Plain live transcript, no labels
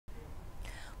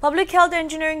Public Health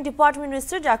Engineering Department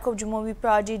Minister Jacob Zhimomi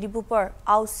Praji Diphupar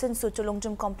Ausen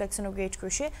Sutulongjam Complex inaugurate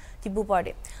Krushe Diphupar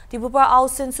de. Diphupar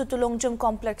Ausen Sutulongjam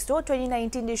Complex to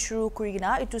 2019 de shuru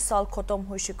kurigina itu sal khotom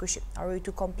hoise Krushe. Aru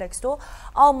itu complex to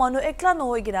au manu ekla no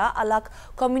hoigina alak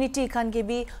community khan ke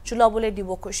bi chulabole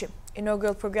dibo Krushe.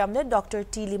 Inaugural program de Dr.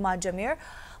 T. Lima Jamir,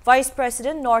 Vice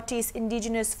President Northeast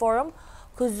Indigenous Forum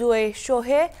Kuzue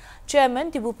Shohe,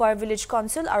 Chairman Diphupar Village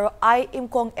Council aru I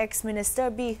Imkong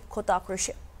ex-minister B Khota Krushe.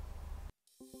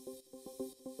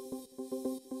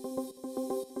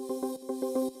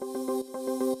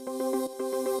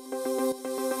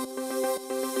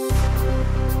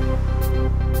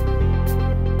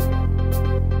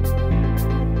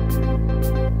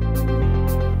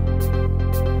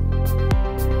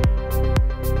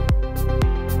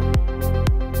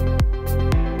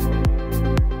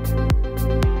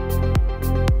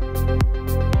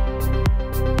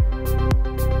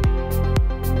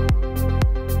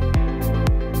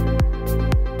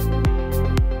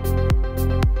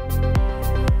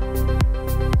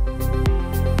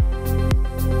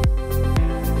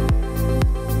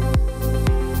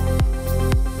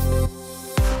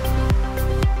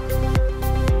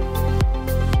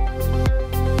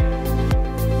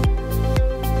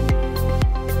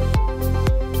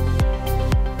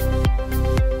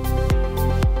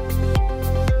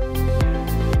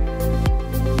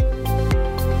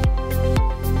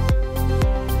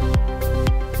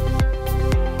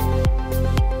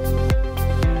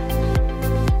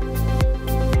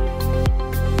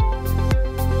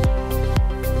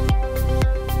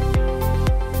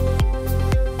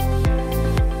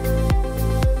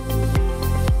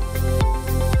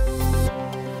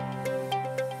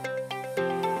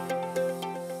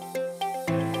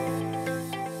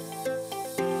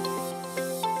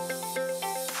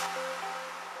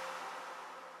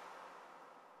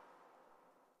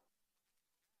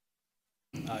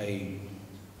 I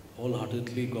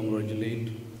wholeheartedly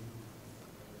congratulate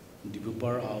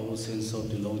Diphupar, our sense of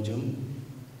Dilongjam,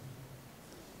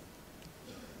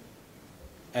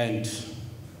 and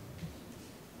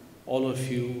all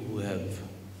of you who have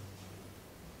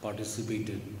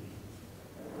participated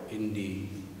in the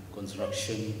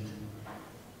construction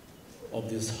of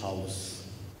this house.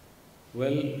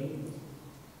 Well,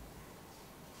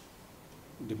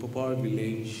 Diphupar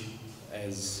village,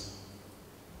 as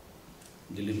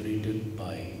deliberated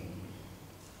by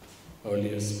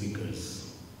earlier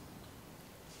speakers,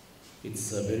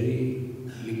 it's a very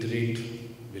literate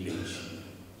village.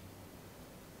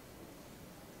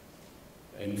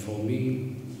 And for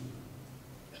me,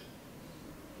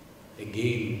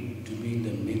 again, to be in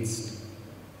the midst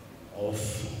of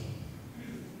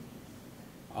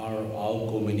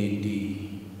our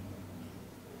community,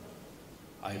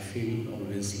 I feel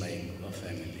always like a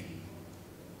family.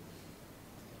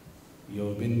 You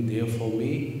have been there for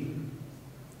me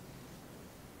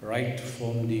right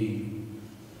from the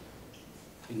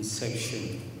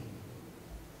inception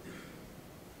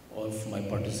of my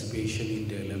participation in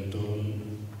the electoral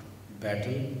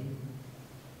battle.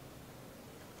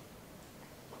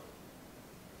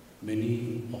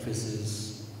 Many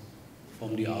officers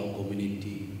from our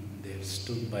community, they have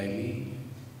stood by me.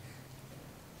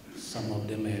 Some of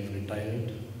them have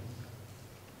retired.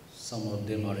 Some of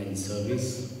them are in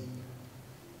service.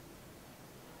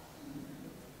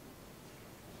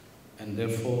 And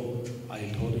therefore, I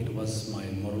thought it was my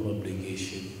moral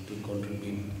obligation to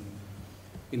contribute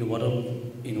in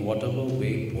whatever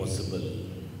way possible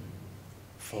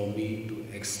for me to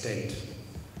extend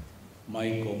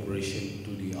my cooperation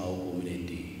to our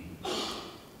community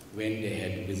when they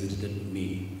had visited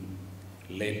me,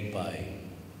 led by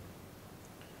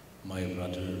my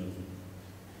brother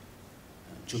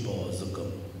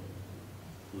Chupa,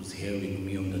 who's here with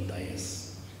me on the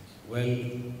dais. Well,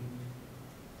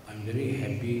 I'm very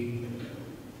happy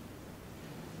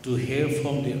to hear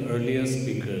from the earlier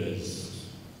speakers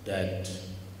that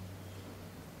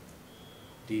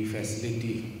the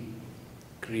facility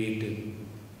created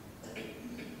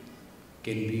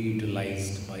can be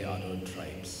utilized by other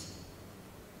tribes.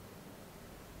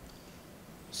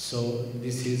 So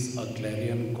this is a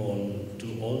clarion call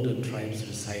to all the tribes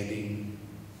residing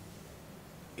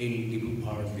in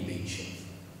Diphupar village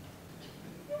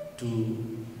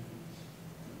to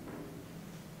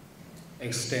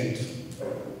extend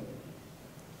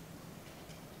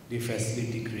the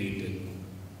facility created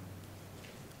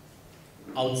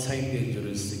outside their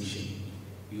jurisdiction.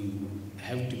 You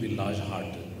have to be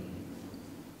large-hearted.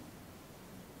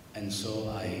 And so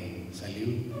I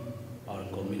salute our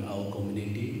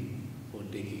community for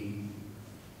taking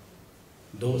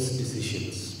those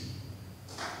decisions.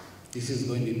 This is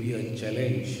going to be a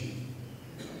challenge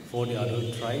for the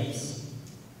other tribes.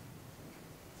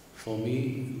 For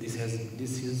me, this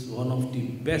is one of the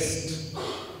best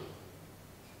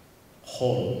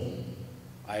hall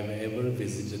I've ever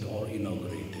visited or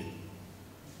inaugurated.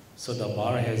 So the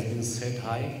bar has been set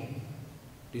high.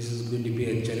 This is going to be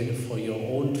a challenge for your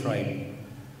own tribe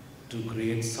to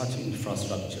create such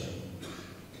infrastructure.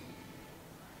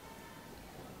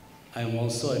 I am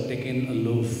also taken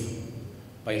aloof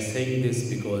by saying this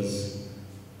because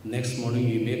next morning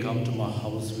you may come to my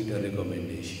house with a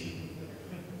recommendation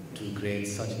to create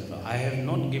such infrastructure. I have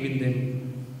not given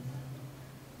them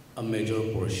a major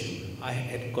portion. I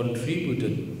had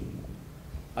contributed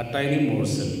a tiny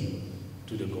morsel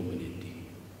to the community.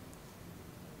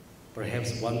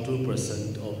 Perhaps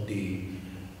 1-2% of the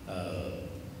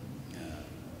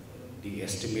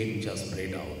estimate just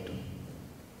spread out.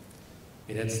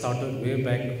 It had started way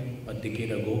back a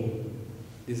decade ago.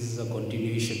 This is a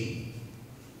continuation.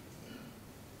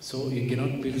 So you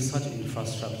cannot build such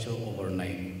infrastructure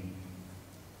overnight.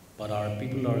 But our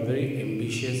people are very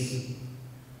ambitious,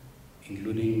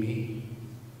 including me.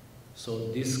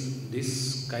 So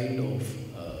this kind of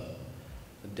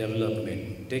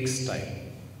development takes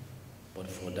time. But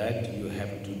for that, you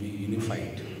have to be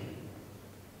unified,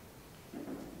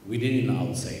 within and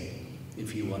outside,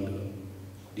 if you want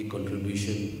the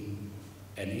contribution,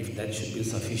 and if that should be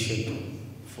sufficient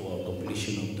for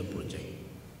completion of the project.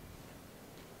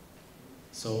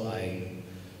 So I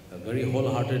very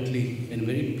wholeheartedly and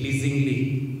very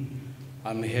pleasingly,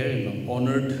 I'm here and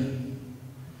honored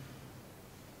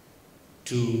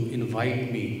to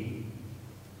invite me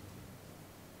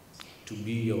to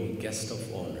be your guest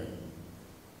of honor.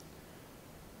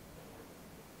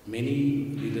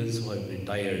 Many leaders who have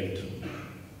retired,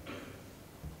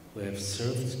 who have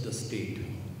served the state,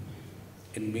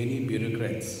 and many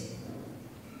bureaucrats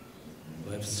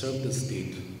who have served the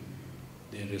state,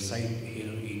 they reside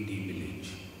here in the village.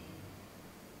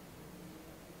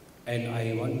 And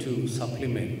I want to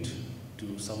supplement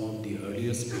to some of the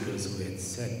earlier speakers who had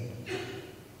said,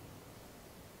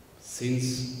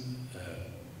 since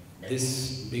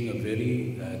this being a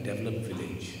very developed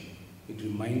village, it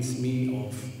reminds me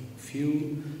of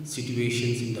few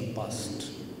situations in the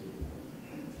past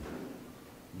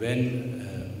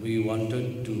when we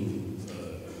wanted to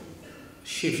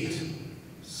shift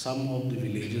some of the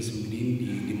villages within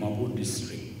the Dimapur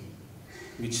district,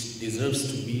 which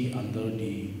deserves to be under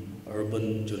the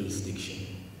urban jurisdiction.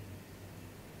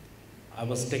 I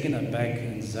was taken aback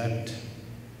and zapped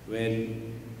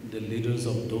when the leaders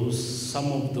of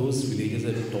some of those villages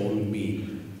had told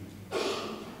me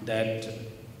that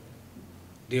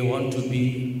they want to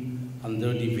be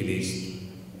under the village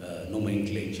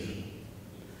nomenclature.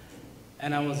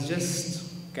 And I was just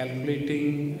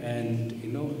calculating and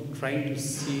trying to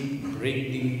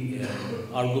break the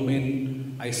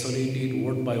argument, isolate it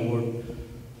word by word.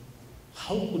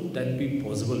 How could that be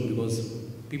possible? Because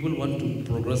people want to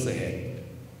progress ahead.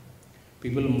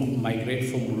 People migrate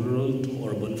from rural to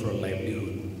urban for a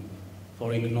livelihood,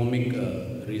 for economic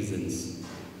reasons,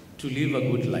 to live a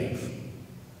good life,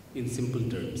 in simple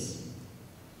terms.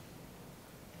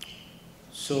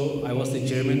 So I was the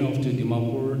chairman of the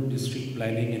Dimapur District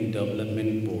Planning and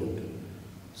Development Board.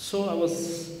 So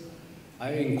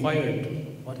I inquired,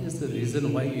 what is the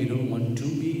reason why you don't want to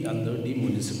be under the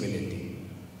municipality?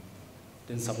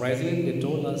 Then surprisingly, they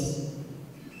told us,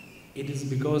 it is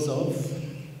because of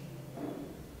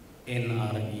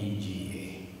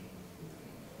NREGA,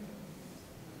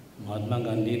 Mahatma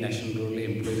Gandhi National Rural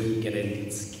Employment Guarantee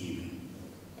Scheme.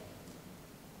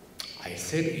 I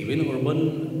said, even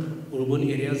urban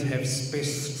areas have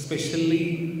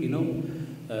specially,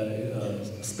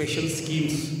 special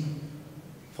schemes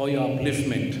for your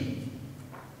upliftment.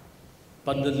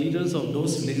 But the leaders of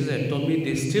those villages had told me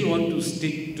they still want to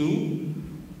stick to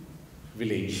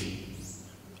village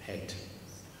head.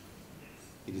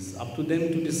 It is up to them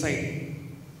to decide.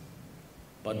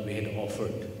 But we had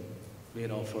offered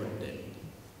them.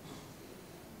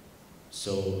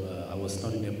 So I was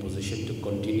not in a position to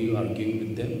continue arguing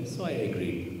with them, so I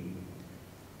agreed.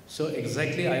 So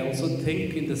exactly, I also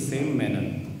think in the same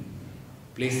manner,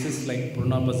 places like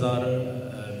Purna Bazar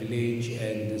village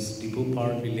and this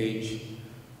Diphupar village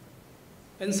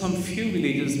and some few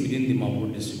villages within the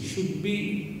Dimapur district should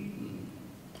be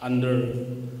under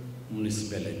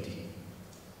municipality.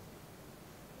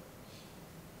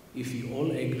 If you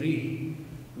all agree,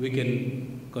 we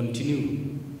can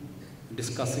continue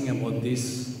discussing about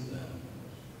this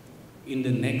in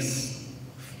the next,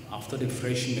 after the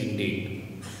fresh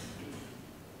mandate.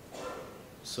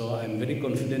 So I'm very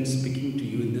confident speaking to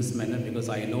you in this manner because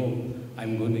I know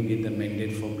I'm going to get the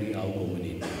mandate from the our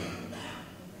community,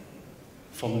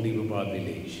 from the Diphupar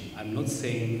village. I'm not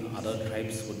saying other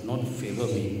tribes would not favor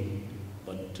me,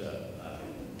 but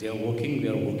we are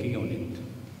working on it.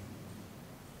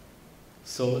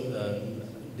 So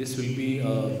this will be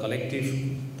a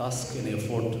collective task and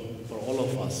effort for all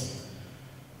of us.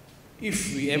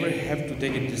 If we ever have to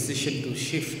take a decision to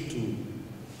shift to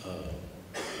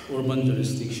urban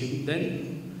jurisdiction,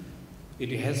 then it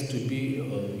has to be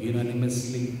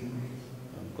unanimously,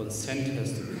 consent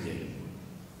has to be there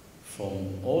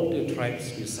from all the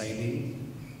tribes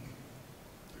residing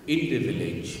in the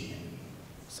village.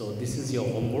 So this is your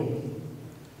homework.